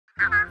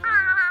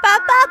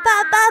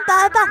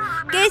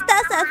Papá, ¿qué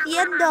estás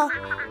haciendo?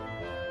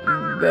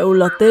 Veo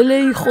la tele,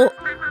 hijo.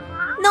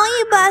 ¿No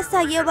ibas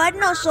a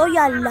llevarnos hoy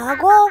al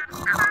lago?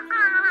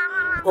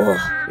 Oh,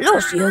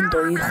 lo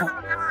siento, hijo.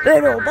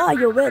 Pero va a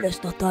llover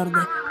esta tarde.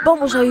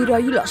 Vamos a ir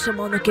ahí la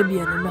semana que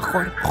viene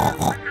mejor.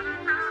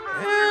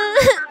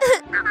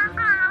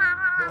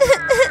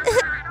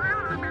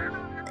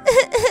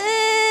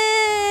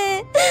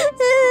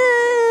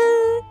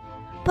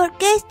 ¿Por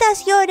qué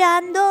estás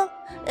llorando?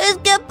 Es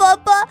que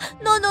papá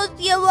no nos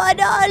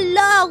llevará al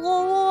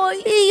lago hoy.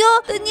 Y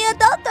yo tenía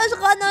tantas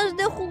ganas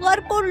de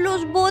jugar con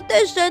los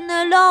botes en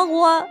el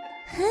agua.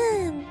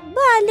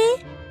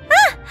 Vale.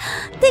 ¡Ah!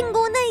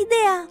 Tengo una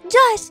idea.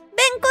 Josh,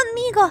 ven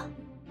conmigo.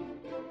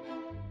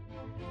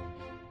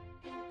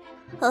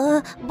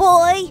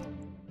 Voy.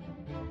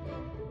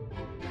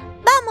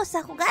 Vamos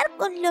a jugar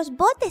con los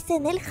botes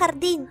en el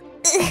jardín.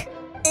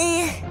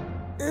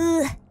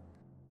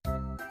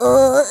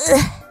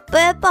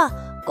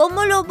 Peppa,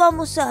 ¿cómo lo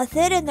vamos a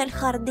hacer en el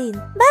jardín?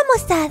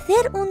 Vamos a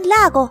hacer un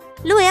lago.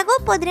 Luego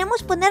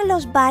podremos poner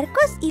los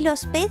barcos y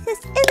los peces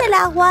en el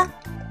agua.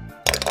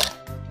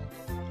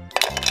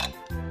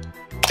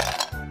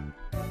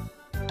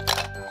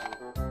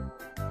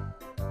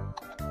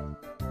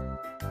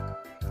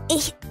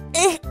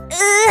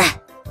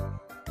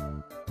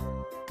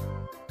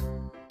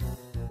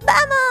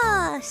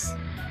 ¡Vamos!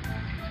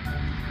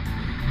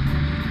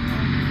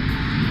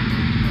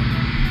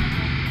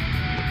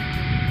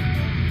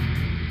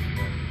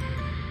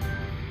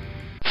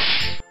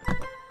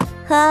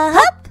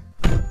 ¡Hop!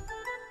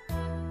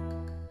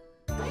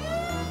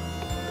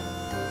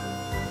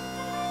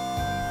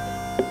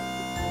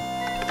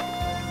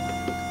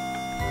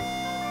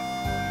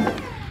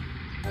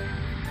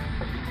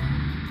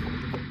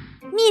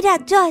 Mira,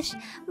 Josh,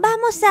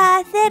 vamos a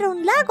hacer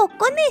un lago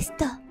con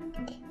esto.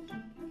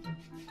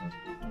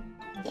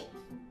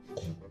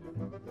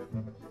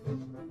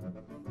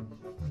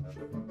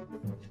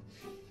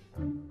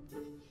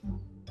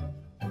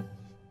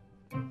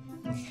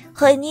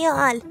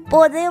 Genial,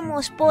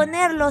 podemos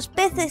poner los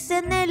peces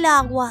en el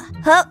agua.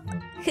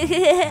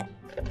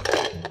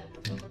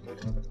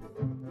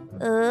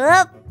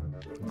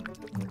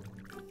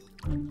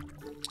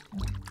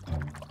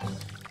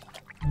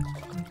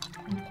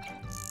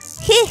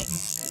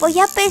 Voy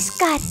a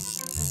pescar.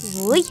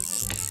 Uy.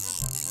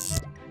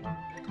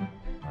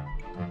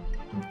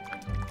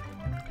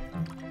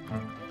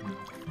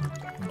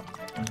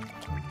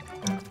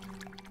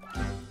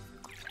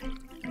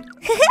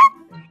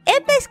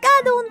 He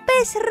pescado un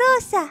pez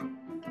rosa.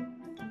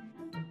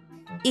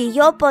 Y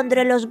yo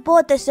pondré los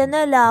botes en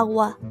el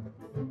agua.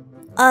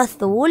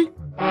 Azul.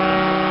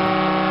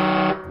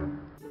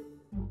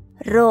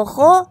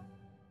 Rojo.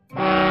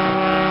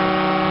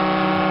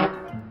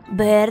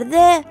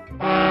 Verde.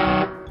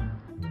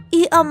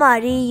 Y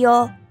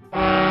amarillo.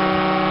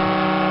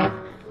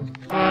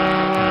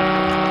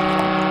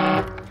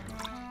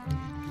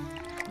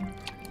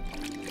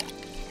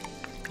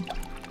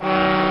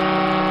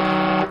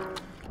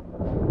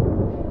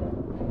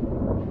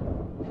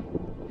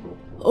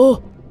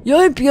 Oh,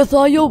 ya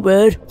empieza a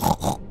llover.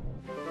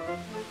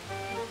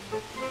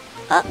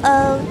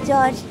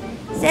 George.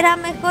 Será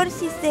mejor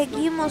si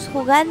seguimos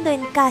jugando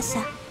en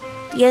casa.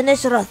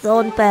 Tienes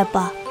razón,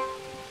 Peppa.